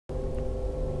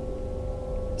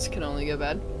This can only go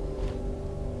bad.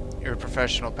 You're a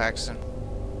professional, Paxton.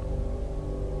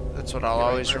 That's what I'll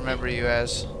always remember you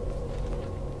as.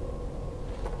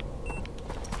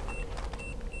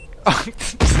 It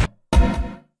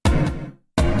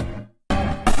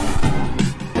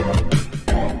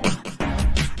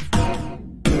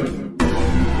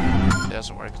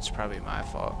doesn't work, it's probably my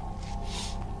fault.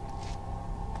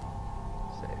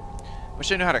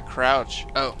 Wish I knew how to crouch.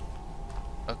 Oh.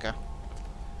 Okay.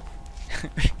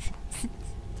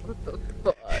 What the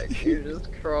fuck? You're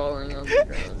just crawling on the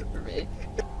ground for me.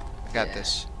 I got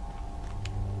this.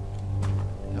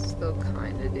 Still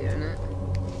kinda doing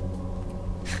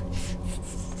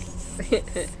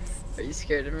it. Are you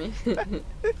scared of me?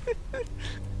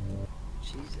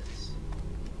 Jesus.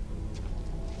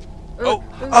 Oh!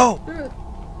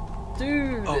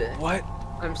 Dude! Oh, what?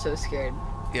 I'm so scared.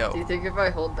 Yo. Do you think if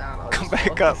I hold down, I'll Come just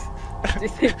back fall? up. Do you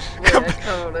think? Wait,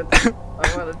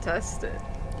 I wanna test it.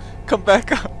 Come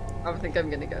back up. I think I'm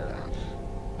gonna go down.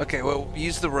 Okay, well,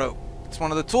 use the rope. It's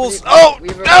one of the tools. We Oh! have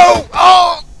a No! rope.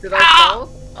 Oh! Did I fall?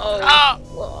 Oh,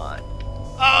 what?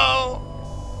 Oh!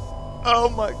 Oh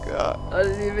my god. I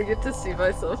didn't even get to see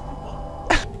myself.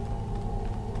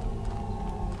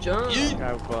 Jump! Fat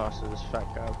guy with glasses, fat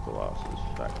guy with glasses,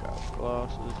 fat guy with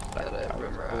glasses, fat Gotta guy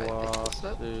remember with how I picked this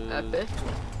up. Epic.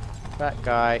 glasses. Fat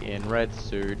guy in red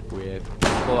suit with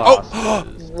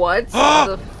glasses. What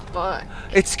the fuck?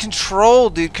 It's control,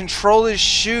 dude. Control is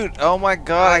shoot. Oh my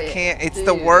god, I can't. It's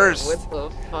the worst. What the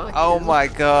fuck? Oh my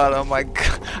god, oh my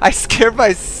god. I scared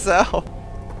myself.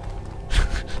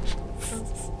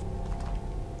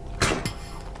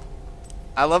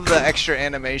 I love the extra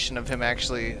animation of him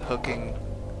actually hooking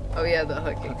Oh yeah, the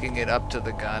hooking. it up to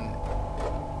the gun.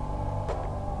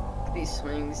 These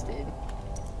swings, dude.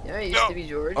 Yeah, I used to be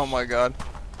George. Oh my god.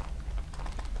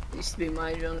 Used to be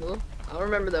my jungle. I'll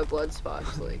remember that blood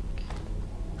spots, like...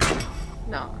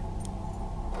 Nah.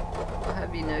 I'll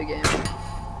have you no game.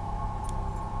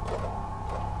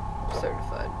 I'm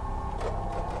certified.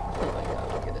 Oh my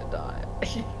god, I'm gonna die.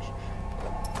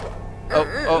 Oh.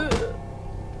 Don't do it.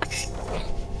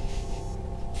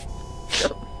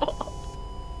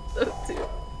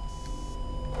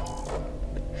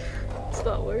 It's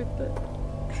not worth it.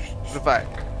 If I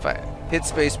hit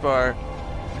spacebar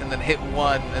and then hit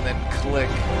 1 and then click,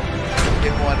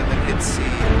 hit 1 and then hit C.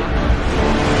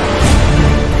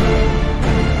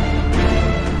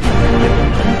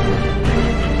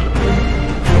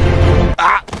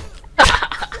 Ah!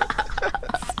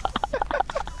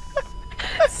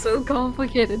 So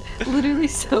complicated. Literally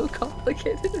so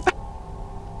complicated.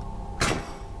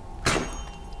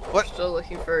 What? Still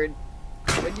looking for...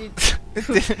 What'd you...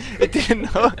 It didn't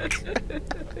hook.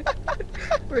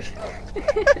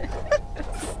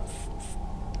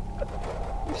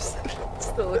 You're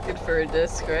still looking for a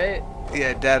disc, right?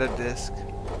 Yeah, data disk.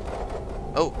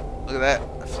 Oh, look at that.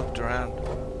 I flipped around.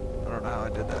 I don't know how I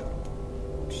did that.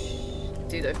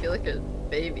 Dude, I feel like a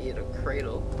baby in a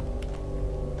cradle.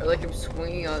 Or like I'm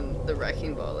swinging on the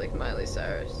wrecking ball like Miley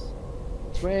Cyrus.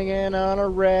 Swinging on a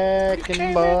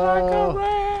wrecking ball.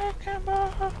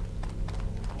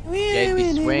 Yeah,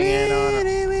 be swinging on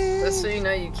a... Just so you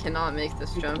know, you cannot make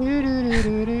this jump.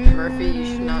 Murphy, you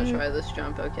should not try this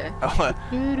jump, okay? I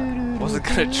wasn't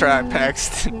gonna try,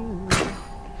 Paxton.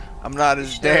 I'm not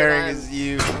as daring as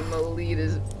you. I'm elite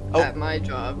at my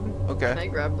job. Okay. Can I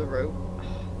grab the rope?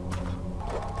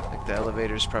 Like the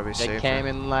elevator's probably safer. They came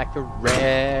in like a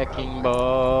wrecking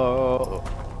ball.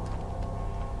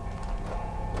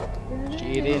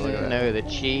 She didn't know that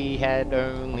she had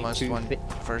only Almost two one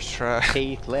first try.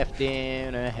 teeth left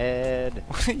in her head.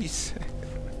 What did you say?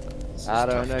 I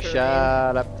don't know, tough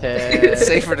shut up, Ted. It's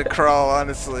safer to crawl,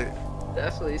 honestly.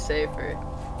 Definitely safer.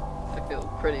 I feel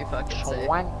pretty fucking safe.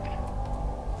 Schwank.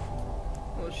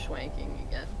 Oh, schwanking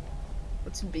again.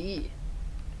 What's B?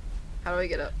 How do I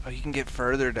get up? Oh, you can get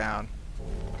further down.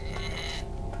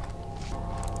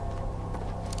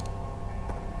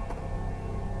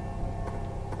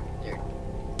 Here.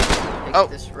 Oh.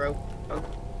 Take this rope. Oh.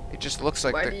 It just looks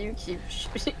like Why the... do you keep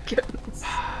shooting guns? I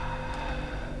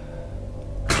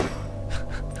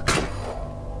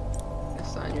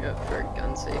sign you up for a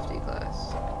gun safety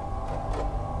class.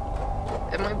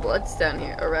 And my blood's down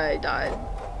here. Alright, I died.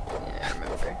 Yeah, I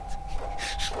remember.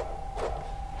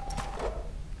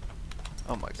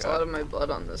 Oh my There's a lot god. of my blood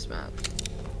on this map.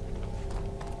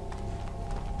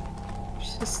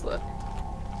 Just like...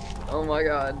 Oh my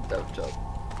god, don't jump.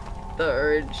 The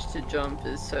urge to jump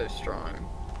is so strong.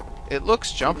 It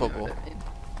looks You know jumpable. what I mean?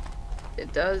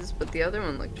 It does, but the other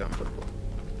one looked jumpable.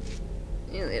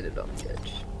 You landed on the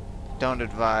edge. Don't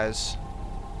advise.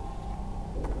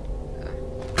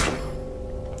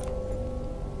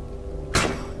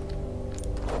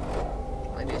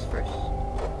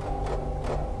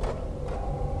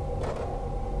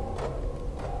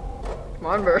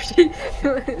 on, Bertie.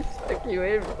 What the fuck are you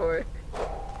waiting for?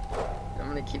 I'm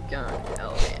gonna keep going.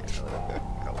 Hell yeah.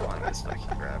 I want this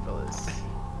fucking grapples.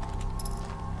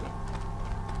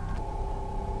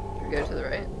 Should we go to the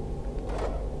right?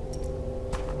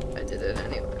 I did it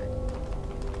anyway.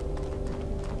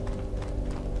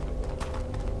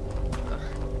 Ugh.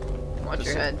 Watch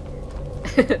your head.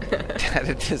 What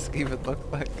did this even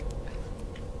look like?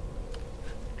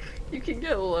 You can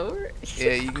get lower?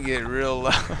 Yeah, you can get real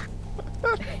low.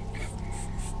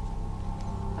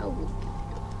 Oh.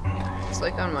 It's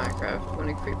like on Minecraft when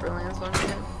a creeper lands on your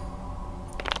head.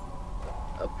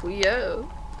 Up we go.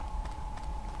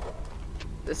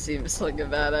 This seems like a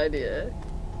bad idea.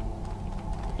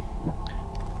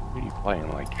 What are you playing,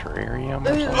 like Terrarium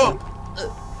or something?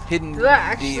 Hidden Did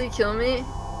that actually deep. kill me?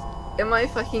 Am I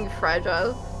fucking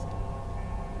fragile?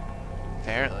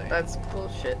 Apparently. That's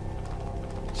bullshit.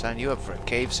 Sign you up for a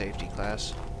cave safety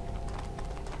class.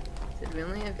 Dude, we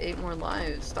only have 8 more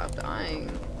lives. Stop dying.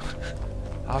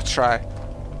 I'll try.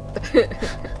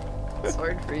 It's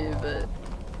hard for you, but...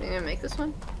 Are you gonna make this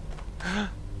one? Oh.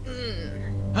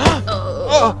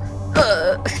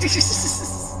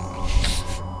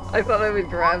 I thought I would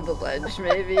grab the ledge,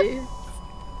 maybe. I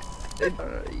don't know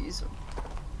how to use them.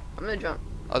 I'm gonna jump.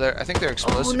 Oh, I think they're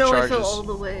explosive Oh no, charges. I fell all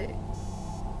the way.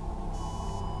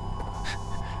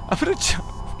 I'm gonna jump.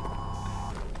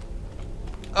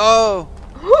 Oh!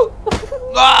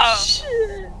 Ah!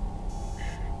 Shit!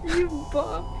 You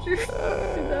bopped your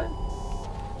fucking head.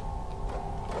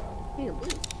 Hey,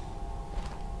 look.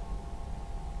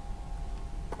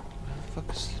 Where the fuck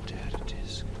is the data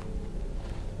disk?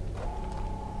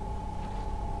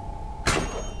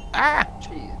 Ah!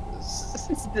 Jesus.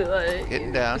 Did I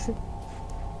Getting down.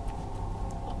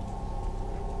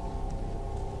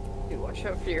 Dude, watch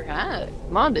out for your hat.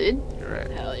 Come on, dude. You're right.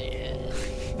 Hell yeah.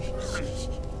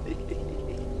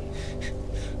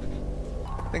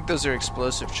 I think those are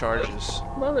explosive charges.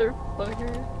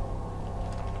 Motherfucker.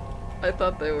 I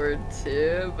thought they were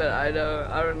too, but I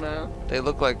don't know. They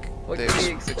look like What the can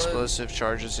we explode? explosive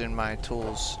charges in my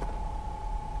tools.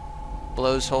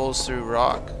 Blows holes through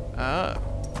rock. Ah.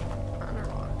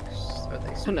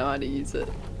 I don't know how to use it,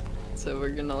 so we're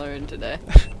gonna learn today.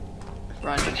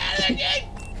 Run.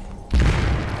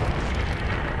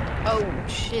 Oh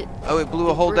shit. Oh, it blew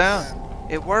a hole down.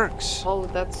 It works. Oh,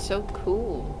 that's so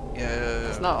cool. Yeah.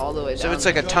 It's not all the way down. So it's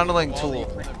like a tunneling tool.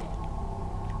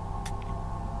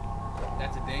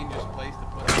 That's a dangerous place to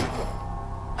put it.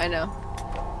 I know.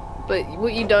 But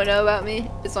what you don't know about me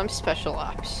is I'm special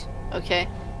ops, okay?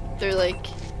 They're like,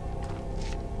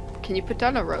 can you put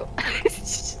down a rope?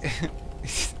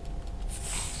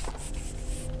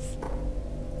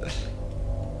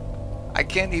 I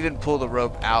can't even pull the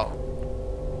rope out.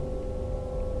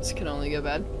 This can only go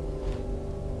bad.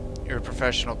 You're a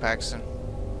professional, Paxton.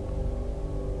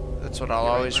 That's what I'll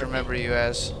You're right, always Murphy. remember you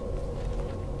as.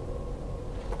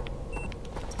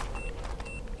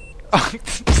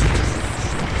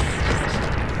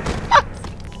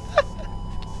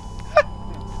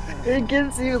 It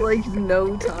gives you like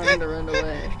no time to run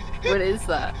away. What is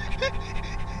that?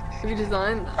 Who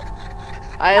designed that?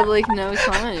 I have like no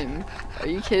time. Are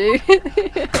you kidding?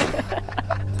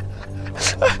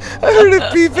 I heard it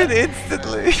beeping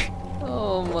instantly.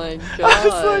 Oh my god. I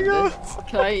was like, oh.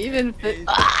 Can I even fit?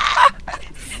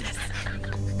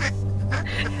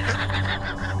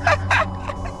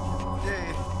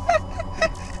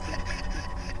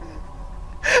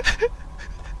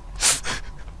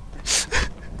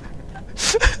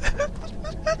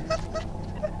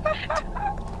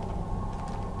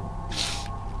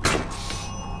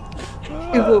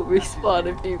 It won't respawn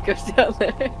if you go down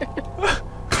there.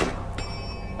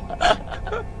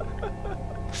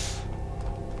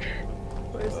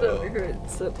 My stomach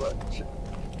hurts so much.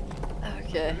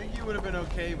 Okay. I think you would have been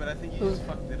okay, but I think you just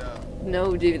fucked it up.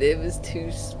 No, dude, it was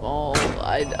too small.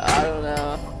 I don't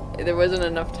know. There wasn't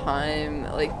enough time,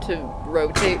 like, to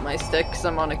rotate my stick, because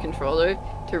I'm on a controller,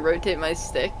 to rotate my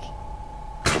stick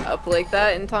up like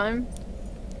that in time.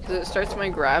 Because it starts my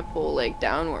grapple, like,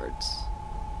 downwards.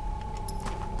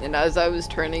 And as I was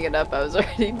turning it up, I was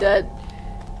already dead.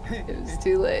 It was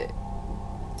too late.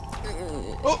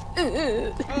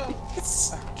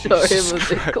 Sorry, I'm a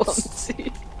bit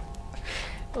clumsy.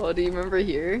 Oh, do you remember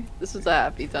here? This was a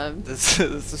happy time. This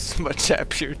is a much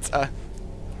happier time.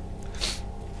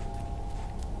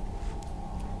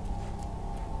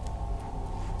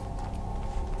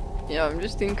 Yeah, I'm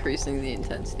just increasing the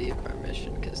intensity of our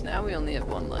mission, because now we only have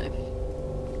 1 life.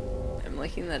 I'm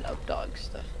liking that up dog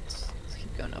stuff. Let's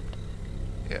keep going up.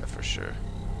 Yeah, for sure.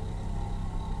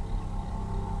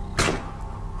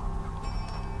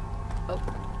 Oh.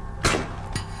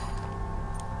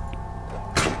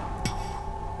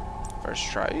 First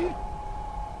try.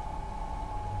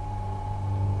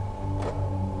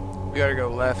 We gotta go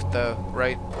left though.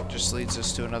 Right just leads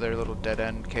us to another little dead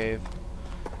end cave.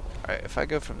 Alright, if I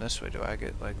go from this way, do I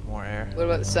get like more air? What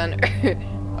about the center?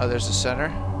 Oh, there's a center?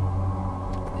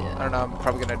 Yeah. I don't know, I'm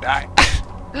probably gonna die.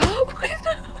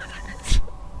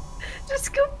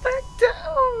 Just go back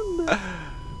down!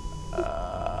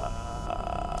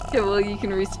 Okay, well you can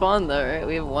respawn though, right?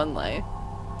 We have 1 life.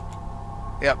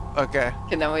 Yep, okay.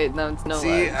 Okay, now wait, no, it's no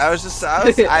See, lives.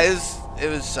 it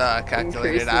was calculated.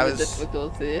 Increasing I the was,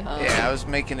 difficulty, huh? yeah, I was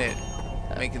making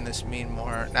this mean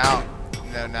more. Now,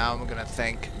 no, now I'm gonna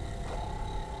think.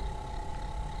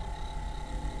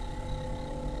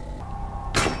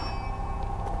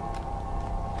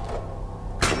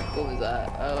 What was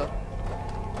that? Oh.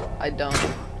 I don't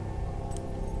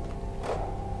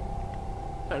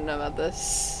know about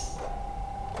this.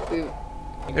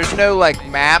 There's no like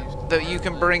map that you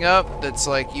can bring up that's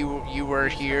like you were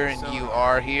here and you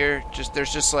are here.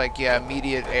 There's just like, yeah,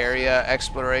 immediate area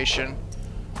exploration,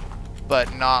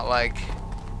 but not like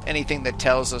anything that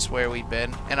tells us where we've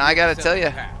been. And I gotta tell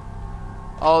you,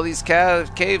 all these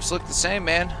caves look the same,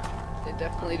 man. They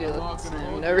definitely do look the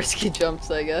same. No risky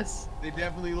jumps, I guess. They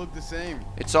definitely look the same.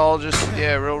 It's all just,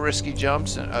 yeah, real risky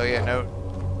jumps. And oh yeah,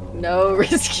 no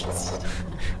risky.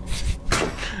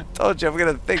 Told you I'm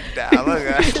gonna think now. Look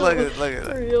at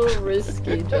that. Real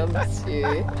risky jumps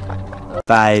here.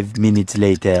 5 minutes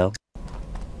later.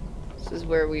 This is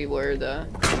where we were though.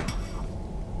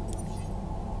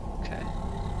 Okay.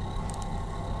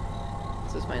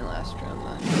 This is my last room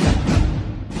then.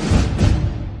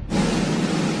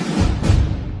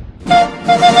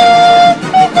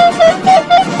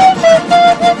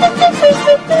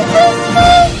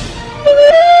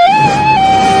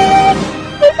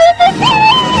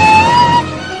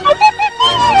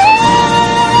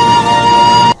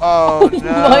 Oh no!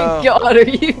 Oh my god, are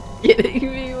you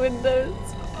kidding me, Windows?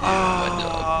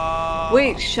 Oh.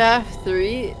 Wait, shaft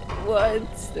 3? What?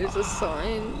 There's a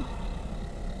sign?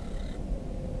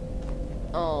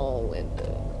 Oh,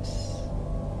 Windows.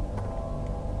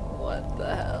 What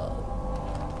the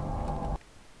hell?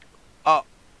 Oh.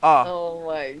 Oh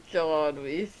my god,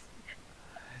 we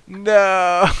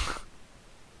No.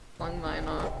 flung mine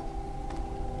up.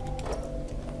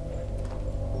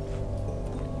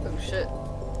 Oh shit.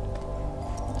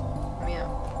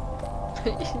 Meow.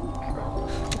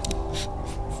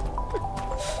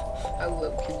 How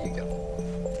low can you go?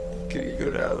 Can you go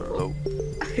down low?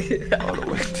 All the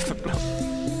way to the block.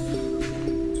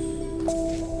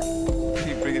 Can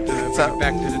you bring it to the top?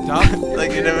 Back to the top.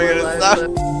 Like you're never gonna stop?